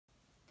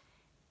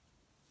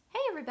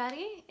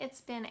everybody,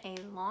 it's been a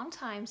long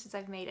time since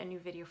I've made a new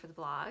video for the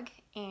blog,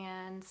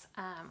 and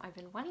I've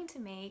been wanting to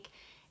make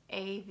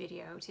a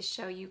video to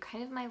show you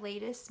kind of my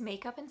latest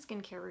makeup and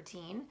skincare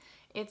routine.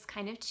 It's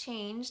kind of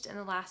changed in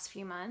the last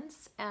few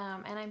months,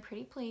 and I'm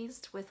pretty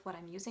pleased with what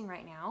I'm using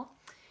right now.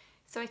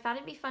 So I thought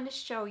it'd be fun to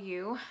show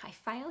you. I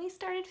finally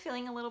started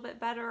feeling a little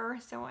bit better,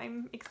 so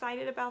I'm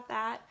excited about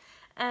that.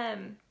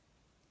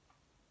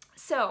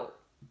 So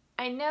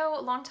I know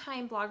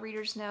longtime blog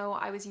readers know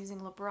I was using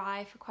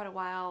Labri for quite a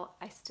while.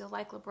 I still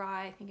like Labri.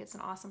 I think it's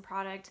an awesome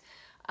product.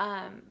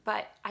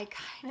 But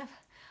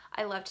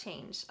I love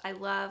change. I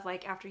love,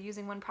 like, after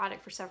using one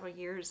product for several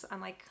years, I'm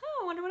like,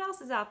 oh, I wonder what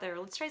else is out there.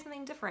 Let's try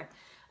something different.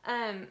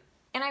 And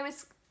I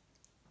was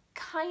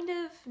kind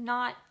of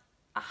not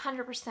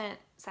 100%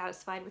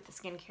 satisfied with the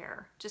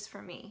skincare, just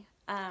for me.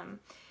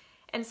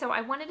 And so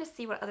I wanted to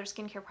see what other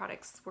skincare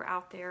products were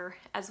out there,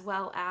 as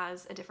well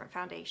as a different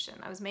foundation.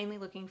 I was mainly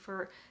looking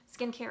for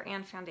skincare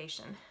and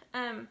foundation.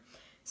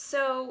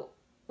 So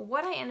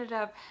what I ended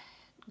up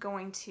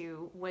going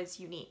to was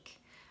Younique.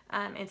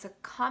 It's a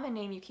common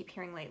name you keep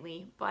hearing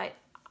lately, but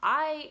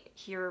I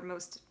hear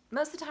most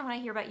of the time when I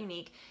hear about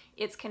Younique,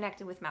 it's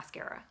connected with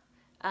mascara,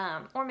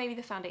 or maybe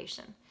the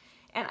foundation.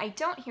 And I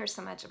don't hear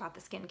so much about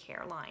the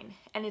skincare line,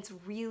 and it's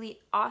really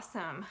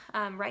awesome.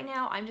 Right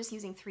now, I'm just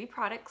using 3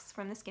 products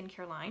from the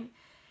skincare line.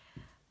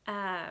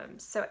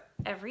 So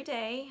every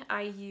day,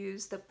 I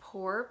use the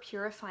Pore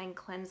Purifying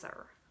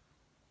Cleanser.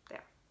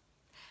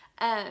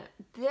 There.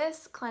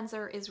 This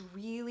cleanser is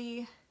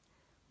really,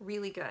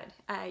 really good.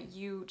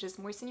 You just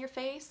moisten your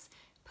face,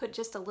 put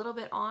just a little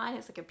bit on.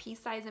 It's like a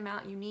pea-sized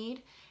amount you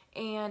need,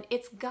 and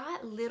it's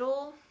got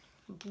little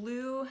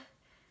blue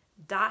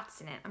dots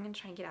in it. I'm going to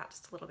try and get out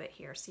just a little bit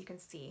here so you can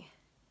see.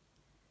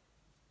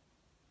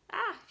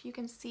 If you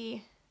can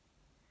see.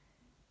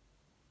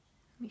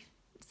 Let me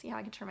see how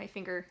I can turn my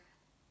finger.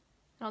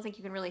 I don't think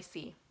you can really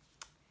see.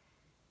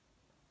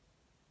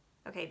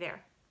 Okay,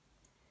 there.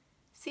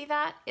 See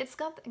that? It's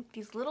got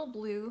these little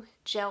blue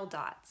gel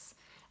dots.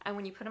 And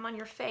when you put them on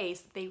your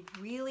face, they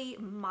really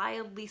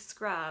mildly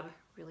scrub,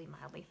 really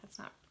mildly, that's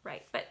not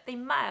right, but they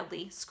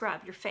mildly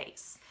scrub your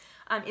face.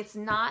 It's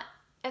not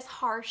as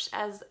harsh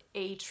as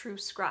a true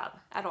scrub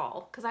at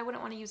all, because I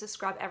wouldn't want to use a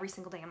scrub every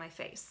single day on my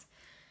face.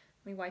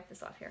 Let me wipe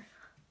this off here.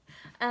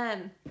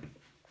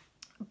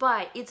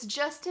 But it's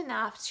just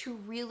enough to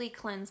really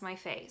cleanse my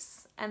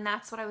face, and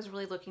that's what I was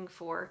really looking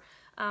for.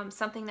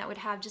 Something that would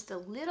have just a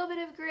little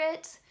bit of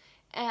grit,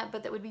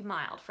 but that would be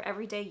mild for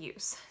everyday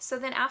use. So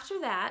then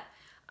after that,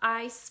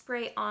 I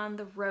spray on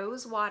the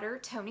Rose Water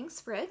Toning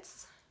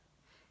Spritz,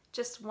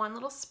 just one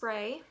little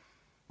spray.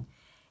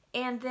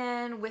 And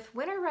then with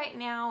winter right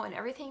now and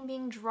everything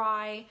being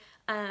dry,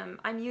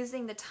 I'm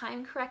using the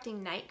Time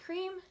Correcting Night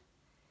Cream,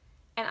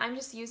 and I'm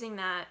just using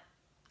that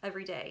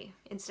every day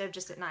instead of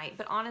just at night.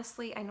 But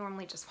honestly, I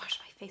normally just wash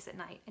my face at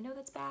night. I know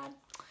that's bad.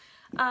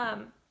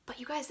 But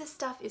you guys, this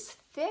stuff is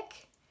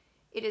thick.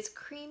 It is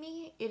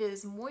creamy. It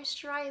is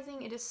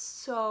moisturizing. It is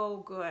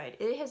so good.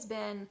 It has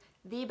been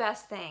the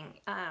best thing.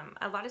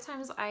 A lot of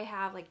times I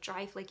have like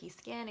dry, flaky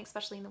skin,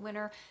 especially in the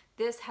winter.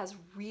 This has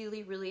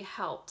really, really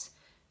helped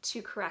to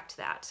correct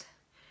that.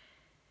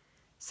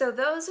 So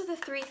those are the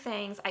 3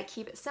 things. I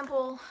keep it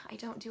simple. I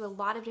don't do a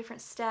lot of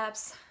different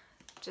steps.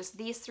 Just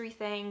these 3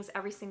 things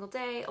every single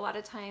day. A lot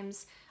of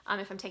times,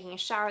 if I'm taking a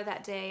shower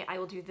that day, I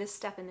will do this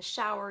step in the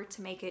shower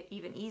to make it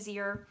even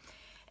easier.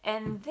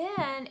 And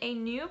then a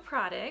new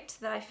product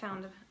that I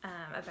found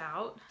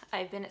about,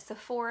 I've been at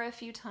Sephora a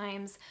few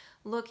times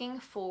looking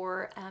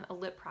for a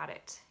lip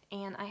product,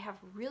 and I have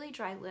really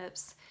dry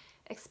lips,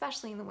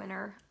 especially in the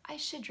winter. I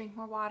should drink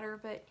more water,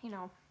 but you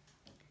know,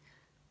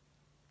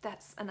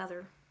 that's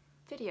another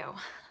video.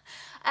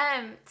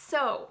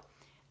 So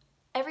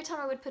every time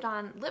I would put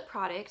on lip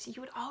product, you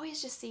would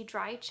always just see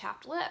dry,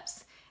 chapped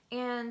lips.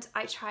 And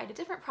I tried a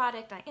different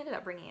product, and I ended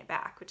up bringing it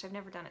back, which I've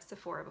never done at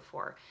Sephora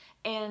before.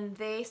 And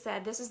they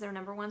said this is their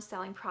 #1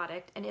 selling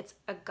product, and it's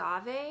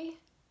Agave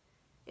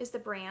is the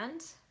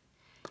brand.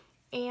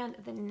 And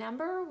the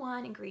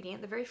 #1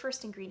 ingredient, the very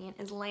first ingredient,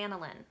 is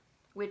lanolin,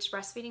 which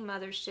breastfeeding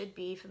mothers should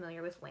be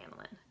familiar with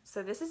lanolin.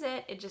 So this is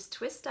it. It just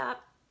twists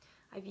up.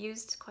 I've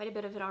used quite a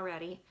bit of it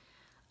already.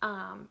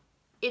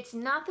 It's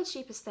not the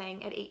cheapest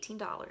thing at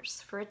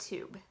 $18 for a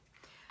tube,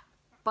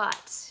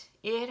 but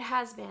it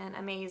has been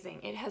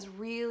amazing. It has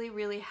really,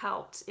 really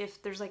helped.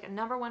 If there's like a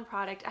 #1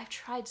 product, I've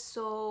tried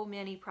so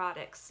many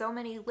products, so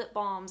many lip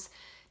balms,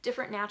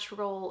 different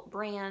natural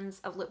brands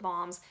of lip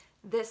balms.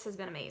 This has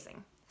been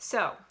amazing.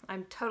 So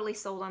I'm totally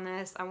sold on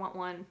this. I want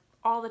one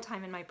all the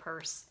time in my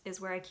purse is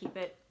where I keep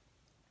it.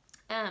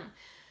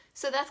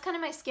 So that's kind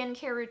of my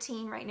skincare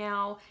routine right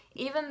now.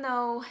 Even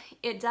though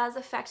it does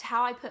affect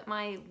how I put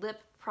my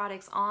lip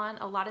products on,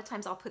 a lot of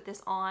times I'll put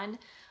this on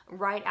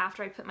right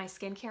after I put my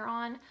skincare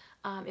on,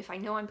 if I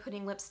know I'm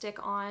putting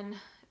lipstick on,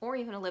 or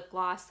even a lip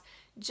gloss,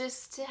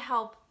 just to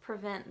help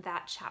prevent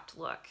that chapped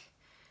look.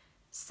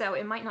 So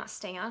it might not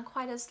stay on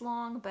quite as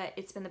long, but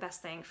it's been the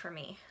best thing for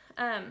me.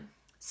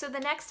 So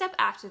the next step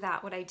after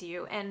that, what I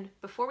do, and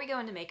before we go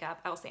into makeup,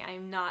 I will say I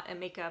am not a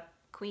makeup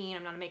queen.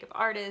 I'm not a makeup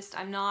artist.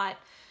 I'm not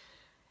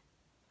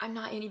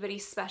anybody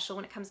special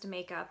when it comes to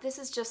makeup. This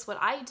is just what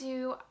I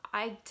do.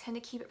 I tend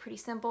to keep it pretty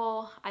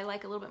simple. I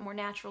like a little bit more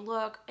natural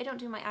look. I don't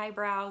do my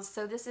eyebrows.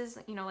 So this is,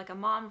 you know, like a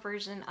mom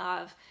version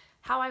of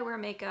how I wear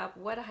makeup,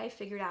 what I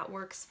figured out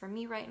works for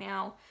me right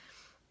now.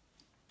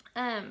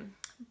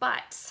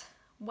 But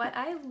what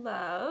I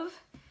love,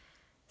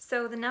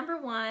 so the number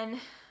one,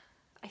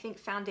 I think,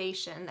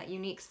 foundation that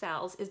Younique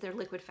sells is their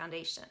liquid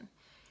foundation.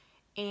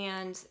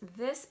 And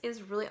this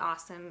is really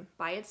awesome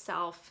by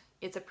itself.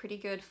 It's a pretty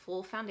good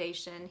full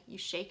foundation. You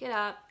shake it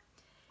up.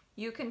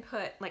 You can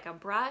put like a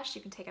brush,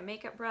 you can take a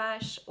makeup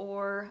brush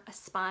or a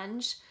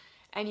sponge,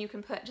 and you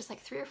can put just like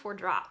 3 or 4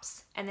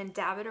 drops and then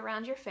dab it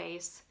around your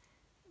face.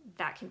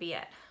 That can be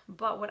it.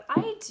 But what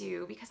I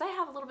do, because I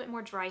have a little bit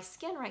more dry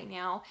skin right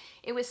now,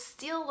 it was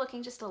still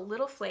looking just a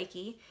little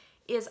flaky,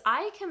 is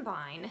I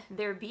combine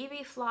their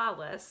BB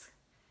Flawless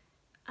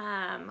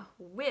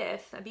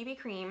with a BB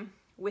cream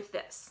with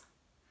this.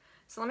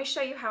 So let me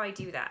show you how I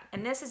do that.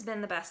 And this has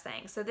been the best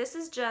thing. So this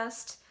is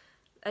just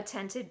a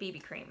tinted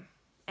BB cream,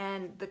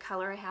 and the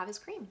color I have is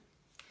cream.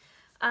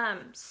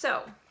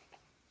 So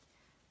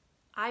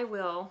I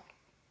will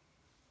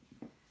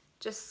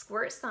just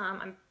squirt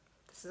some.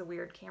 This is a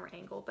weird camera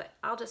angle, but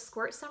I'll just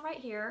squirt some right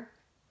here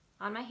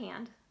on my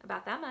hand,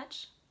 about that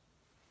much.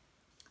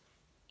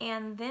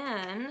 And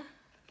then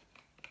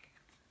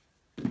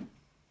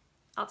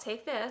I'll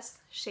take this,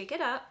 shake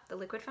it up, the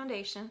liquid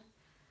foundation,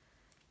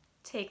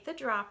 take the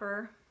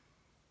dropper,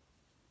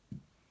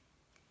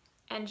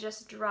 and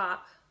just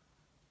drop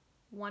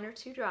 1 or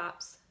 2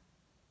 drops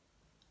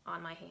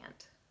on my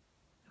hand.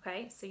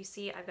 Okay, so you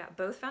see I've got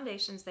both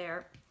foundations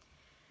there.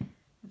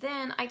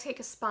 Then I take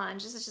a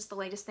sponge. This is just the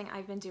latest thing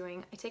I've been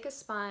doing. I take a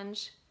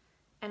sponge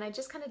and I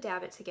just kind of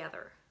dab it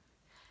together.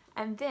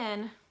 And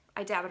then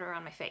I dab it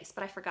around my face,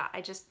 but I forgot. I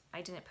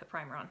didn't put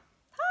primer on.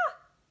 Ah!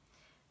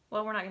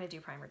 Well, we're not going to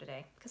do primer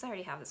today because I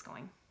already have this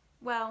going.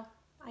 Well,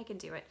 I can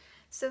do it.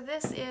 So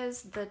this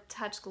is the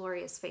Touch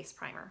Glorious Face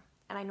Primer,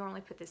 and I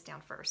normally put this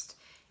down first.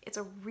 It's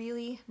a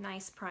really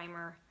nice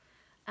primer.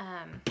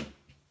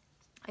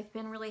 I've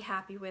been really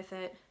happy with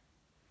it.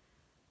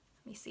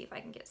 Let me see if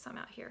I can get some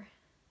out here.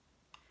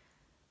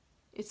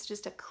 It's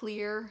just a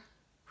clear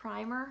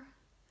primer.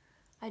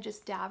 I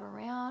just dab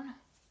around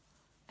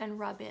and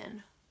rub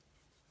in.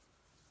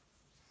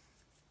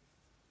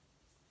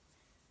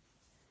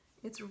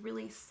 It's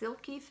really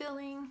silky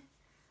feeling.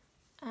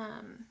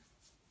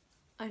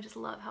 I just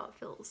love how it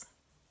feels.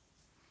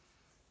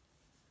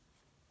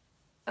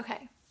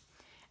 Okay,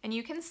 and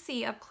you can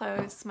see up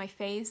close, my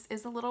face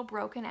is a little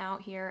broken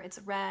out here. It's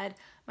red.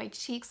 My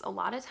cheeks, a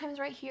lot of times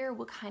right here,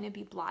 will kind of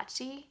be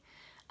blotchy.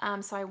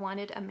 So I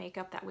wanted a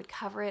makeup that would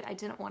cover it. I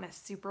didn't want a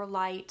super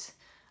light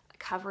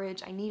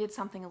coverage. I needed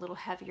something a little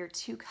heavier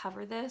to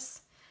cover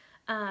this.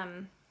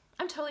 I'm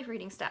totally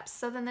reading steps.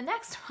 So then the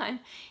next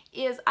one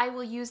is I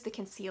will use the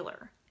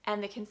concealer.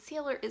 And the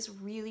concealer is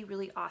really,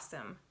 really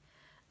awesome.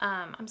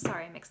 I'm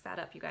sorry I mixed that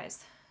up, you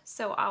guys.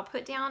 So I'll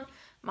put down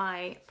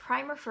my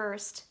primer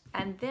first,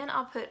 and then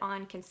I'll put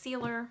on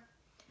concealer.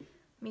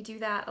 Let me do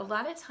that. A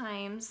lot of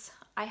times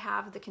I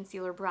have the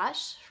concealer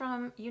brush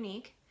from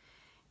Younique,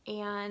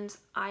 and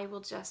I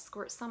will just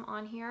squirt some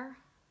on here.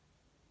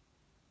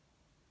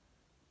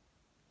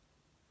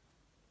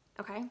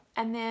 Okay,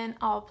 and then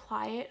I'll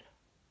apply it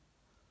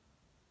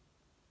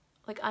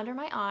like under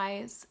my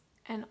eyes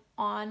and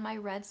on my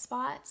red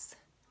spots.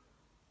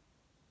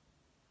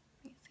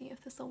 Let me see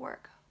if this will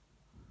work.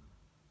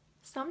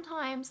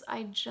 Sometimes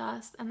I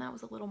just, and that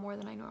was a little more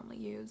than I normally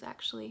use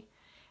actually,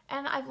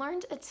 and I've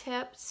learned a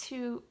tip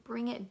to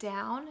bring it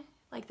down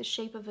like the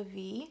shape of a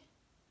V,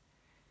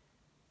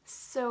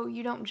 so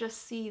you don't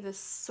just see this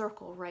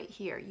circle right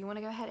here. You want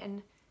to go ahead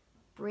and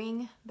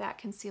bring that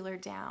concealer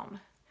down.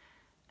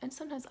 And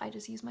sometimes I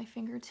just use my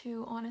finger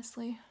too,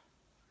 honestly.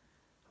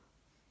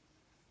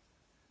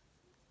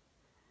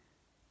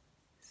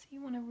 So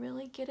you want to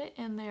really get it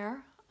in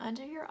there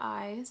under your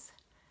eyes.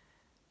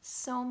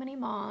 So many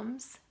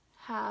moms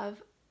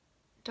have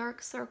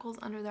dark circles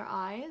under their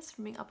eyes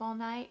from being up all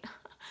night,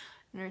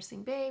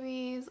 nursing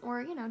babies,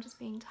 or, you know, just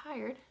being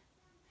tired.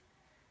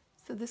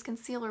 So this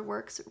concealer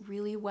works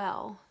really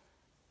well.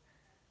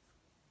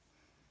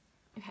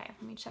 Okay,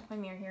 let me check my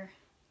mirror here.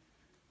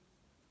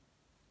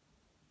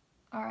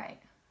 All right,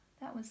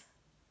 that was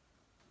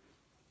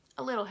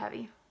a little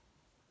heavy.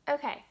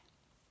 Okay,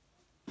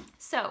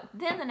 so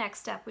then the next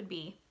step would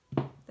be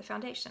the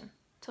foundation.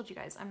 Told you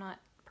guys, I'm not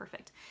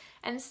perfect.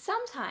 And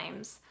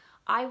sometimes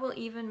I will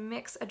even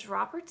mix a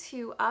drop or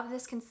two of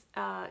this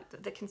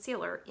the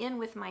concealer in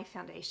with my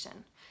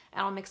foundation,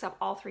 and I'll mix up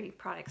all 3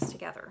 products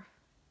together.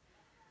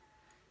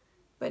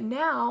 But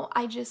now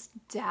I just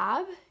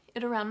dab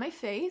it around my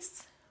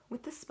face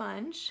with the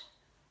sponge.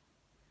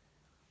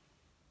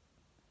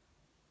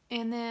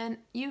 And then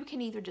you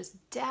can either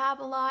just dab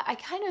a lot. I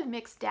kind of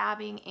mix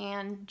dabbing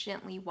and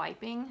gently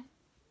wiping.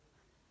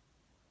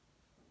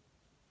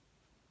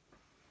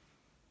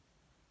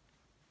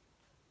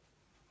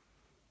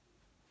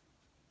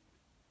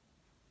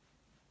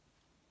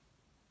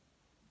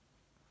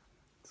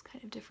 It's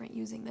kind of different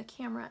using the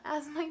camera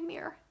as my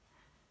mirror.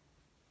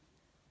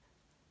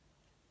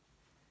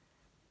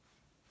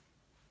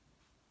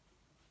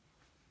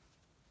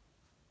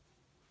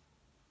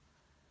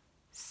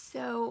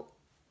 So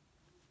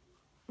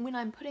when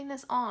I'm putting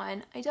this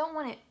on, I don't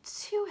want it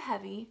too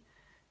heavy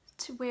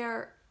to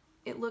where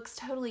it looks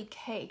totally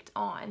caked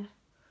on.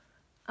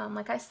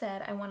 Like I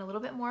said, I want a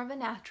little bit more of a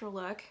natural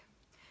look,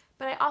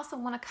 but I also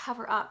want to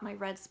cover up my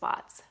red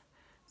spots.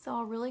 So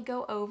I'll really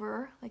go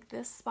over like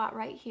this spot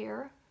right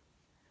here.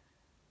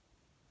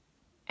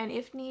 And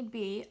if need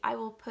be, I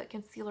will put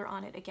concealer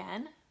on it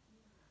again.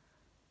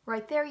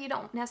 Right there, you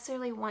don't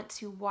necessarily want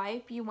to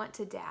wipe, you want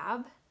to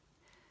dab.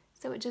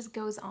 So it just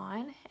goes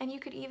on. And you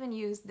could even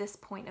use this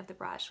point of the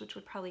brush, which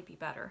would probably be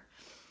better.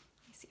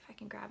 Let me see if I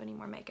can grab any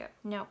more makeup.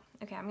 No.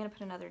 Okay, I'm gonna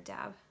put another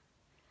dab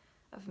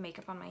of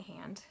makeup on my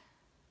hand.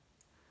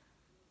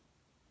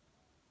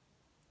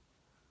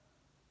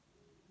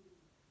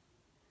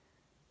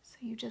 So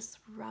you just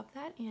rub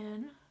that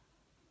in.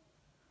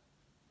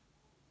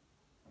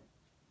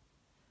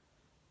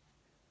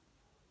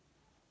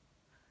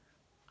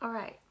 All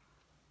right,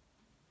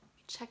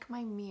 check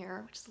my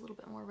mirror, which is a little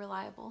bit more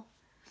reliable.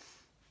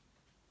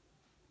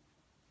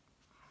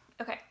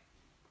 Okay.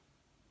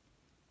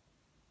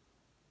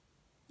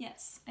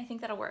 Yes, I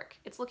think that'll work.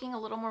 It's looking a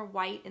little more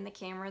white in the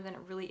camera than it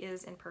really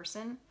is in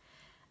person.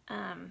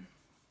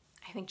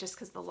 I think just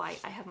because the light,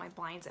 I have my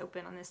blinds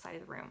open on this side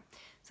of the room.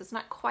 So it's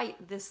not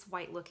quite this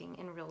white looking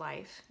in real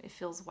life. It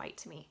feels white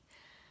to me.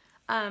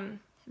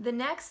 The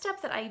next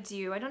step that I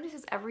do, I don't do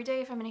this every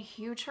day if I'm in a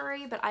huge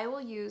hurry, but I will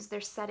use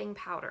their setting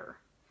powder.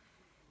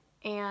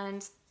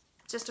 And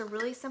just a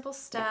really simple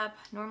step.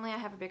 Normally I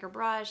have a bigger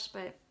brush,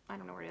 but I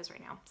don't know where it is right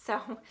now.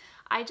 So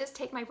I just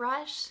take my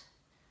brush,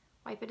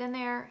 wipe it in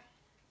there,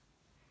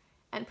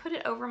 and put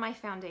it over my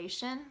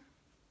foundation.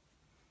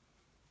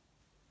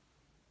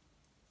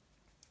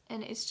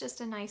 And it's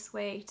just a nice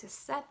way to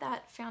set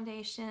that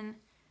foundation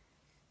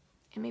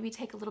and maybe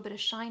take a little bit of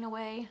shine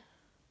away.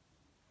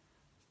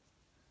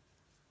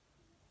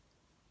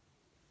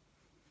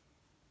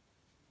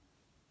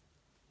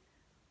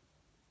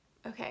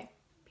 Okay,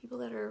 people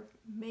that are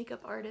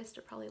makeup artists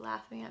are probably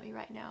laughing at me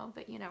right now,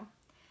 but you know,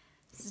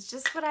 this is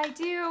just what I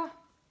do.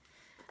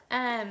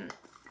 Then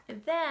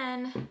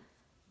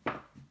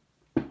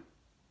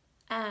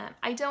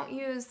I don't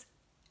use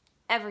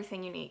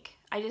everything Younique.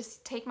 I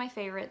just take my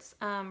favorites.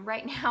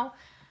 Right now,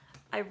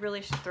 I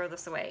really should throw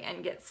this away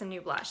and get some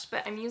new blush,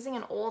 but I'm using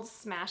an old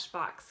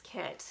Smashbox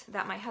kit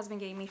that my husband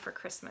gave me for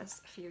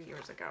Christmas a few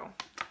years ago.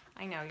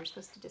 I know, you're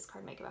supposed to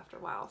discard makeup after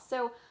a while.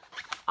 So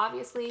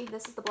obviously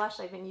this is the blush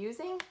I've been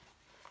using.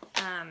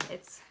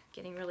 It's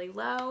getting really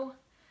low,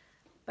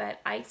 but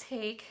I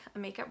take a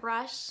makeup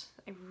brush,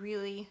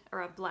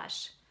 or a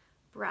blush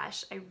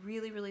brush. I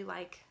really, really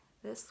like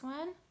this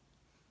one,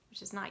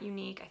 which is not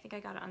Younique. I think I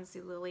got it on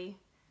Zulily.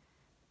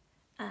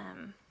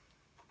 And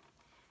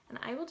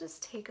I will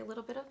just take a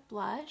little bit of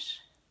blush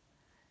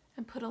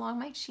and put along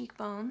my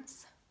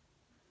cheekbones.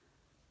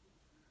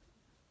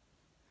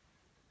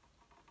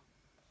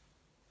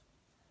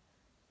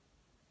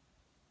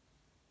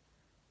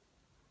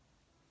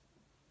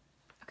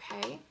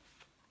 Okay.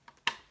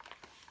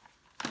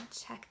 And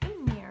check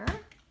the mirror.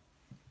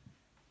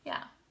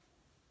 Yeah.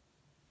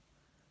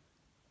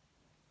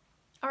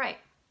 All right.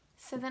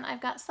 So then I've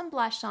got some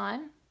blush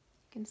on, you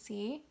can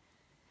see.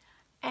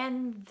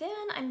 And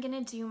then I'm gonna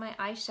do my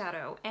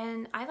eyeshadow,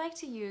 and I like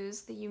to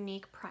use the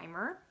Younique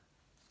primer.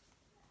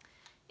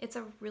 It's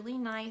a really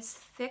nice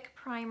thick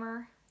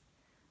primer.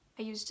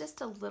 I use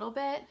just a little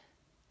bit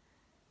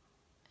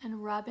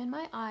and rub in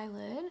my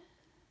eyelid.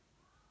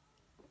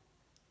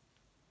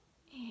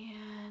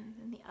 And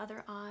then the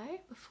other eye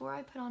before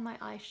I put on my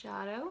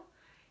eyeshadow.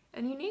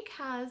 And Younique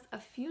has a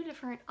few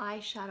different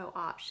eyeshadow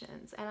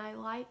options, and I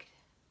like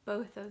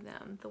both of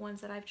them, the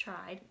ones that I've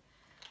tried.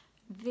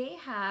 They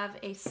have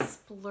a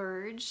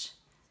splurge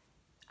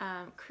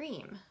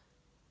cream,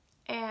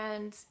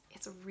 and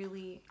it's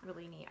really,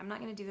 really neat. I'm not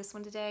going to do this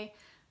one today,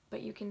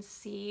 but you can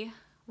see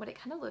what it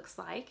kind of looks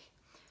like.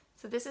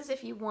 So this is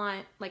if you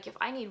want, like if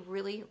I need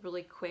really,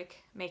 really quick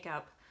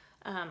makeup,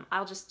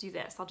 I'll just do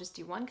this. I'll just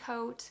do one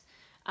coat,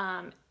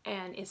 and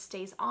it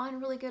stays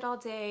on really good all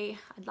day.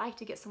 I'd like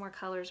to get some more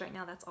colors. Right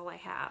now that's all I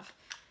have.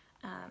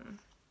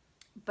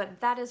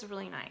 But that is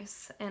really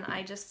nice, and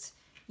I just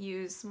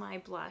use my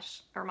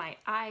blush, or my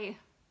eye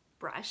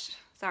brush,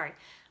 sorry,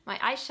 my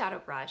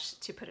eyeshadow brush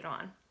to put it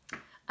on.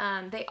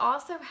 They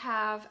also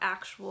have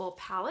actual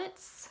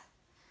palettes.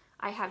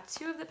 I have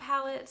two of the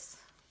palettes.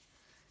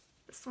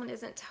 This one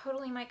isn't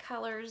totally my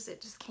colors,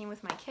 it just came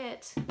with my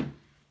kit.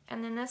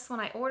 And then this one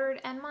I ordered,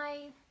 and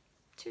my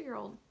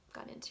 2-year-old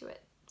got into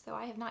it. So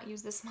I have not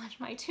used this much.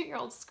 My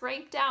 2-year-old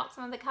scraped out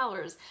some of the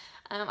colors.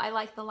 I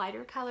like the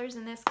lighter colors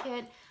in this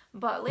kit.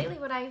 But lately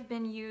what I've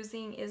been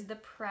using is the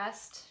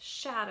pressed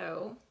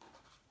shadow,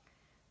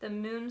 the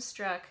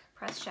Moonstruck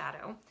pressed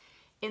shadow,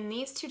 in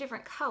these two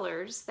different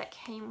colors that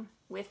came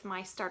with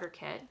my starter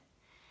kit.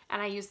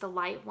 And I use the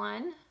light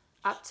one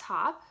up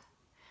top,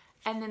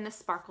 and then the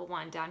sparkle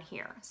one down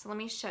here. So let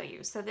me show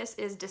you. So this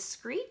is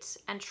Discreet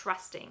and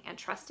Trusting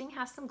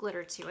has some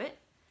glitter to it.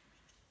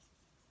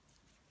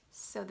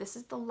 So this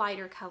is the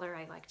lighter color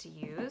I like to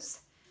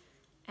use.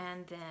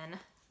 And then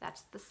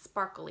that's the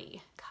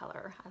sparkly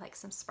color. I like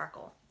some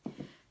sparkle.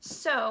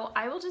 So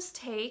I will just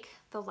take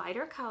the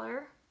lighter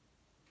color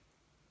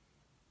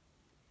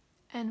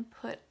and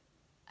put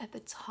at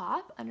the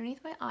top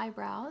underneath my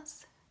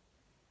eyebrows.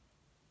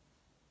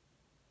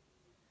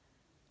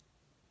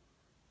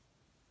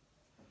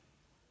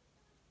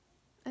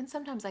 And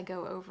sometimes I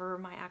go over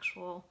my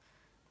actual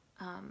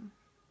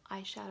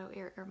eyeshadow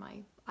area, or my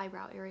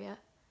eyebrow area.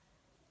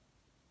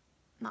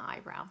 Not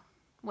eyebrow,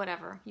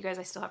 whatever. You guys,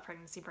 I still have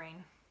pregnancy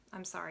brain.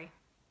 I'm sorry.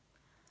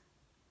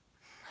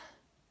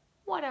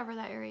 Whatever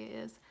that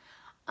area is.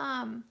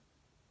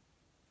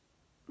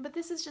 But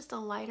this is just a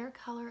lighter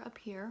color up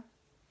here.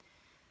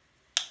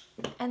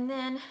 And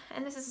then,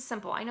 and this is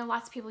simple. I know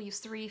lots of people use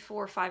 3,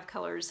 4, 5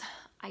 colors.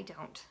 I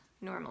don't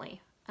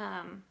normally.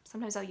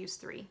 Sometimes I'll use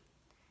 3.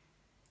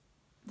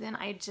 Then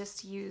I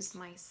just use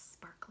my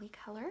sparkly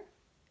color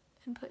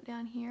and put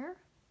down here.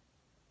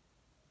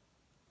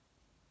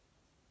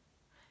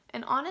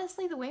 And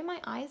honestly, the way my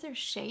eyes are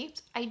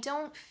shaped, I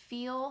don't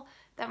feel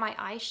that my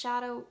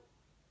eyeshadow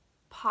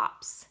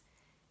pops,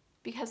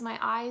 because my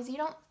eyes, you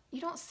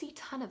don't see a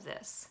ton of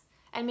this.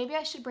 And maybe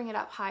I should bring it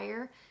up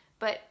higher,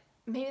 but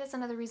maybe that's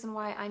another reason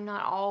why I'm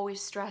not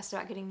always stressed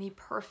about getting the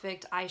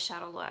perfect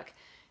eyeshadow look,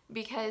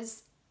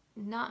 because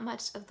not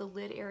much of the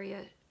lid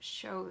area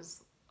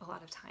shows a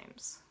lot of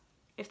times,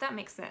 if that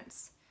makes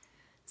sense.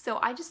 So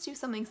I just do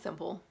something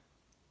simple.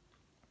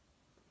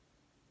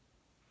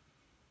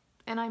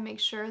 And I make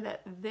sure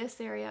that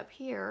this area up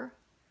here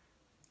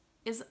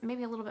is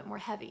maybe a little bit more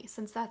heavy,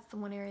 since that's the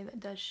one area that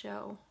does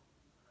show.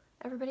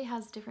 Everybody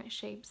has different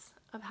shapes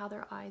of how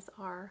their eyes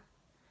are.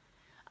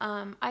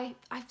 I've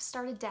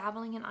started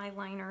dabbling in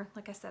eyeliner.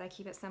 Like I said, I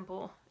keep it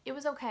simple. It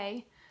was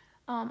okay.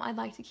 I'd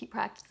like to keep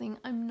practicing.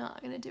 I'm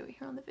not gonna do it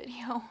here on the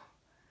video.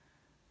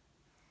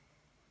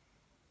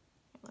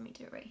 Let me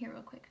do it right here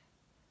real quick.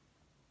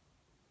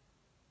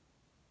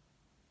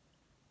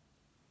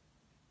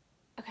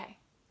 Okay.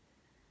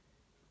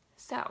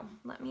 So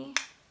let me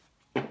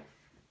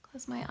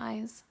close my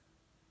eyes.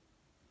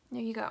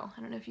 There you go.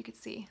 I don't know if you could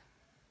see.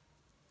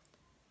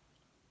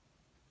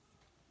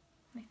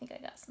 I think I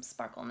got some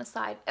sparkle on the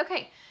side.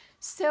 Okay,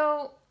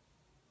 so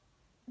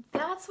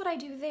that's what I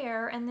do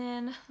there. And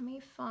then let me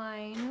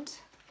find,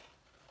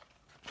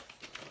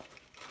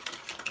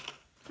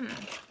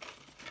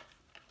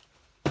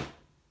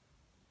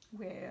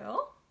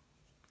 well,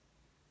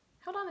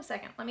 hold on a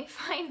second. Let me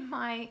find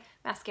my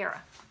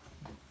mascara.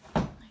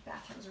 My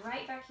bathroom's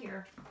right back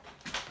here.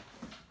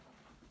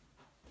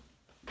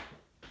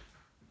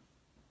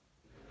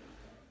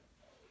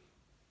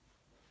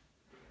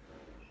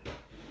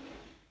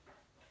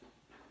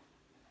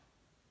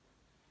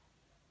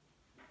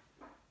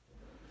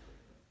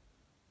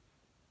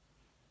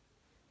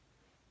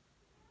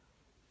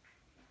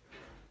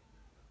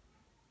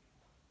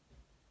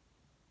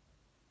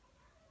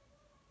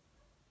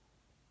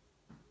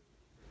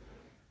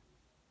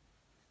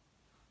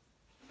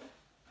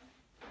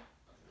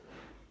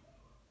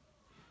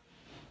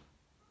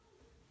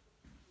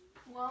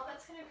 Well,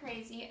 that's kind of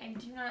crazy. I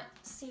do not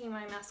see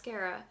my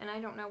mascara, and I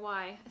don't know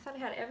why. I thought I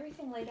had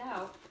everything laid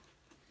out.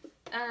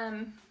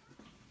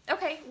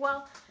 Okay,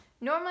 well,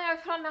 normally I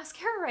would put on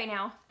mascara right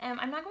now.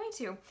 I'm not going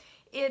to.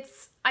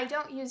 I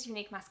don't use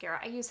Younique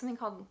mascara. I use something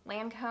called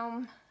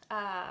Lancome.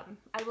 I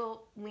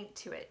will link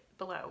to it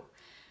below.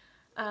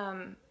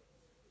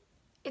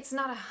 It's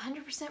not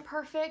 100%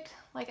 perfect.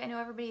 Like, I know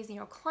everybody's,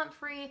 clump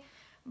free,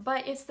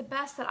 but it's the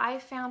best that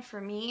I've found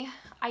for me.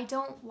 I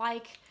don't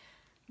like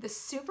the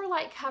super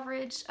light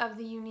coverage of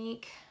the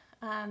Younique.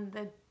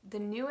 The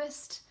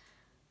newest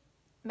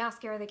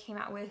mascara they came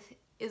out with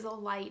is a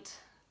light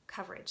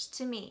coverage,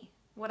 to me,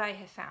 what I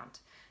have found.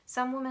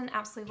 Some women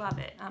absolutely love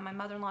it. My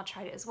mother-in-law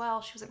tried it as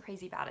well. She wasn't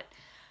crazy about it.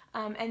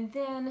 And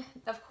then,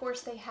 of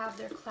course, they have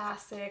their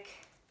classic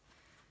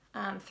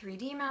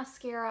 3D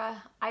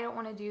mascara. I don't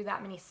want to do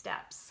that many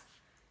steps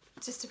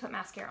just to put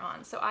mascara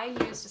on. So I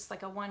use just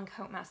like a one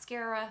coat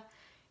mascara.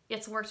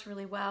 It's worked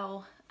really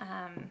well.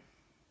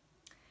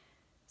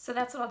 So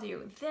that's what I'll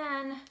do.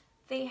 Then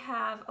they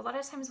have, a lot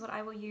of times what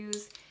I will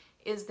use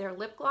is their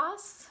lip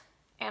gloss.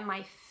 And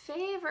my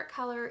favorite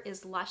color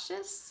is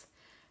Luscious,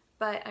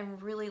 but I'm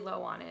really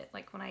low on it.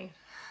 Like when I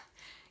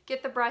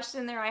get the brush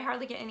in there, I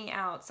hardly get any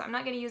out. So I'm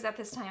not gonna use that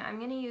this time. I'm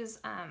gonna use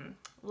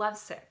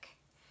Lovesick.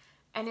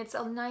 And it's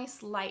a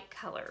nice light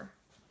color.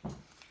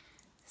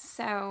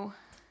 So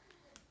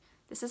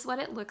this is what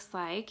it looks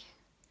like.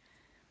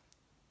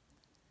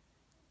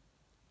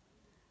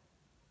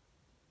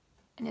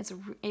 And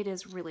it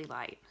is really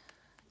light.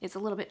 It's a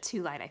little bit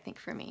too light, I think,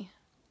 for me.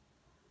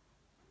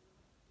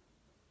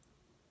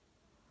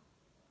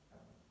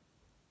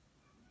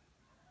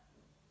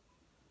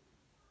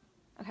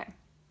 Okay.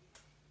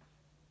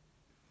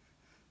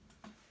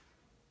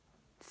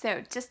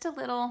 So just a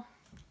little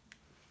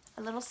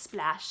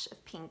splash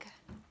of pink.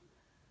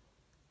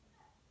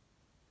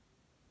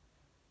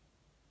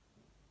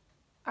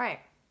 All right,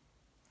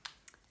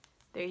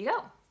 there you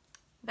go.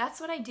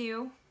 That's what I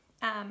do.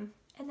 And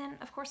then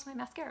of course my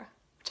mascara,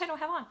 which I don't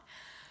have on.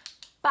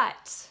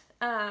 But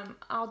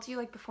I'll do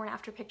like before and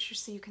after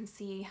pictures so you can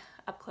see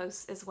up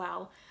close as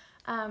well.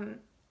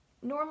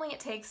 Normally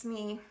it takes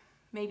me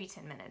maybe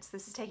 10 minutes.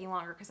 This is taking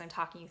longer because I'm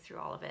talking you through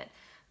all of it,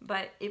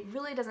 but it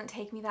really doesn't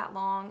take me that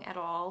long at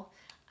all.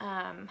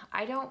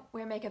 I don't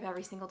wear makeup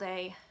every single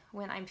day.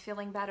 When I'm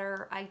feeling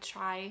better, I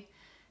try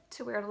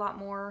to wear it a lot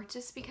more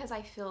just because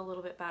I feel a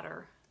little bit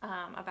better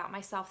about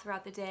myself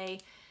throughout the day.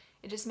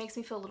 It just makes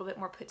me feel a little bit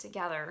more put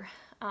together.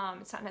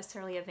 It's not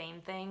necessarily a vain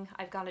thing.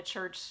 I've gone to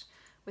church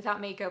without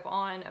makeup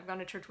on. I've gone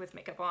to church with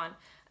makeup on.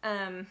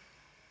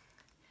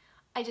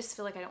 I just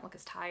feel like I don't look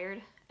as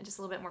tired and just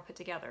a little bit more put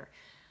together.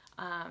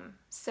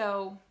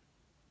 So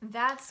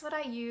that's what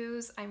I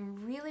use.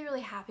 I'm really,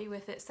 really happy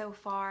with it so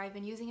far. I've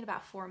been using it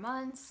about 4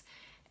 months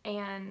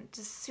and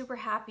just super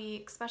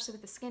happy, especially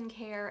with the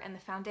skincare and the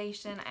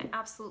foundation. I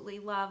absolutely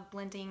love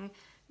blending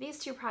these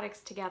two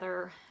products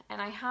together.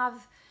 And I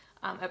have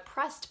a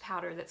pressed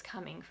powder that's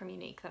coming from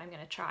Younique that I'm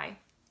gonna try.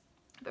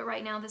 But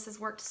right now this has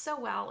worked so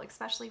well,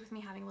 especially with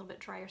me having a little bit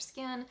drier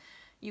skin.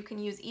 You can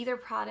use either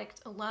product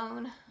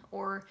alone,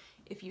 or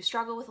if you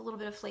struggle with a little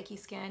bit of flaky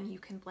skin, you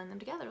can blend them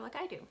together like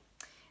I do.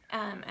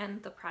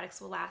 And the products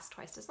will last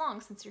twice as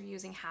long since you're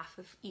using half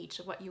of each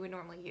of what you would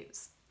normally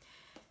use.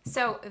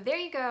 So there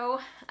you go.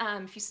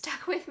 If you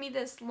stuck with me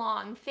this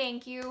long,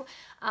 thank you.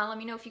 Let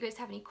me know if you guys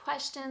have any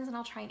questions and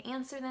I'll try and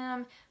answer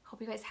them.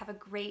 Hope you guys have a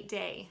great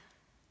day.